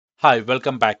Hi,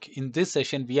 welcome back. In this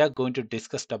session, we are going to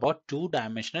discuss about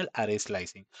two-dimensional array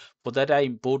slicing. For that, I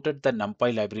imported the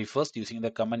Numpy library first using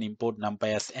the command import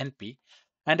numpy as np,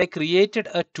 and I created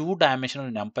a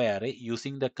two-dimensional Numpy array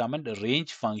using the command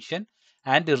range function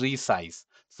and resize.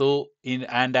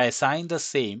 And I assign the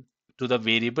same to the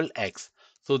variable x.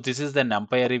 So this is the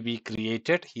Numpy array we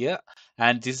created here,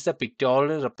 and this is the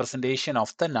pictorial representation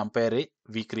of the Numpy array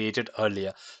we created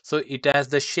earlier. So it has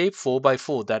the shape 4 by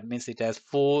 4. That means it has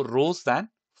 4 rows and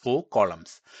 4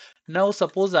 columns. Now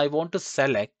suppose I want to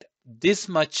select this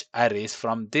much arrays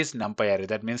from this numpy array.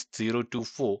 That means 0 to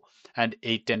 4 and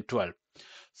 8 and 12.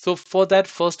 So for that,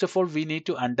 first of all, we need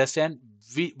to understand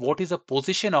what is the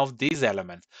position of these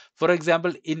elements. For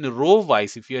example, in row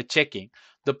wise, if you are checking,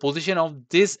 the position of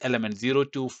this element 0,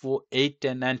 2, 4, 8,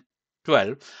 10 and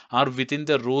 12 are within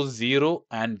the rows 0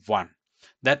 and 1.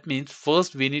 That means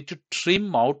first we need to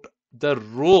trim out the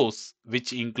rows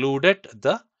which included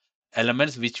the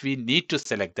elements which we need to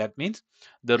select. That means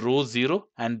the row 0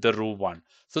 and the row 1.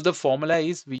 So the formula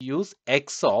is we use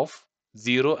x of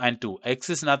 0 and 2. X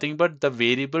is nothing but the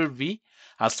variable we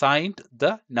assigned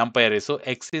the numpy array. So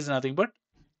x is nothing but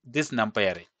this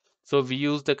numpy array. So we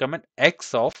use the command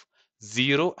x of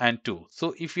 0 and 2.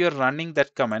 So if you are running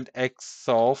that command x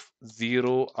of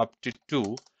 0 up to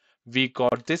 2, we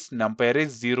got this numpy array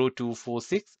 0, 2, 4,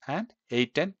 6 and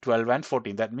 8, 10, 12 and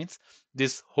 14. That means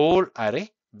this whole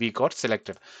array we got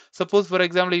selected. Suppose for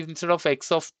example, instead of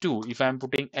x of 2, if I am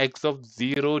putting x of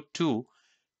 0 to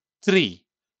 3,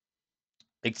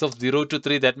 x of 0 to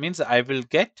 3, that means I will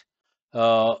get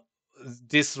uh,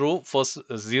 this row, first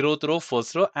zeroth row,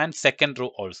 first row and second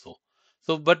row also.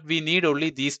 So but we need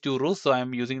only these two rows, so I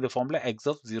am using the formula x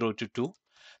of 0 to 2.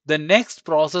 The next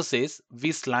process is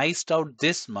we sliced out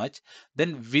this much,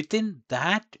 then within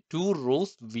that two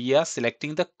rows we are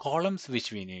selecting the columns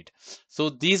which we need.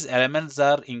 So these elements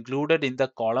are included in the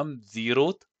column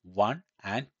 0th, 1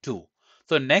 and 2.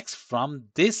 So next, from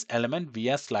this element we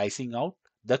are slicing out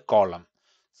the column,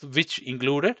 so which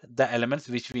included the elements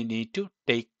which we need to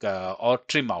take or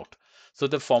trim out. So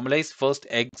the formula is first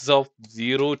x of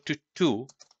 0 to 2.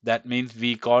 That means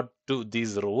we got to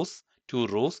these rows, two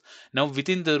rows. Now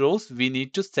within the rows, we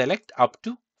need to select up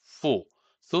to 4.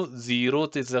 So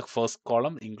 0th is the first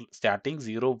column starting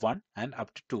 0, 1 and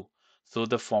up to 2. So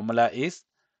the formula is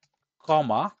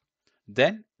comma,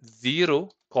 then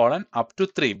 0 colon up to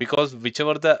 3, because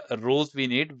whichever the rows we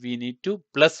need to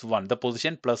plus 1, the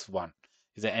position plus 1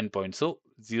 is the endpoint. So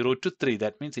 0 to 3,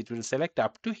 that means it will select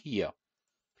up to here.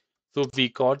 So we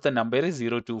got the number is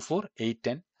 0, 2, 4, 8,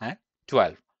 10 and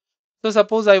 12. So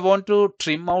suppose I want to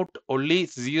trim out only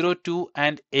 0, 2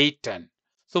 and 8, 10.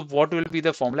 So what will be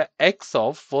the formula? X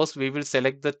of, first we will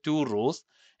select the two rows,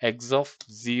 x of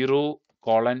 0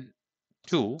 colon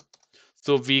 2.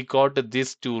 So we got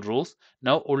these two rows.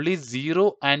 Now only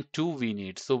 0 and 2 we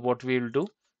need. So what we will do?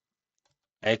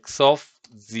 X of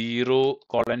 0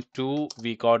 colon 2,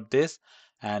 we got this,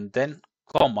 and then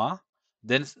comma,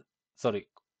 then sorry,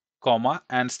 comma,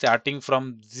 and starting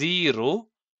from 0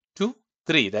 to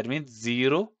 3. That means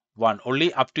 0, 1.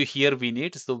 Only up to here we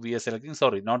need. So we are selecting,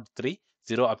 sorry, not 3,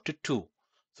 0 up to 2.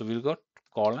 So we'll got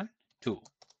colon 2.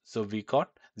 So we got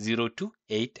 0 to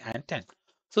 8 and 10.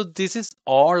 So this is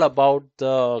all about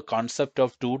the concept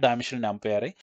of two-dimensional numpy array.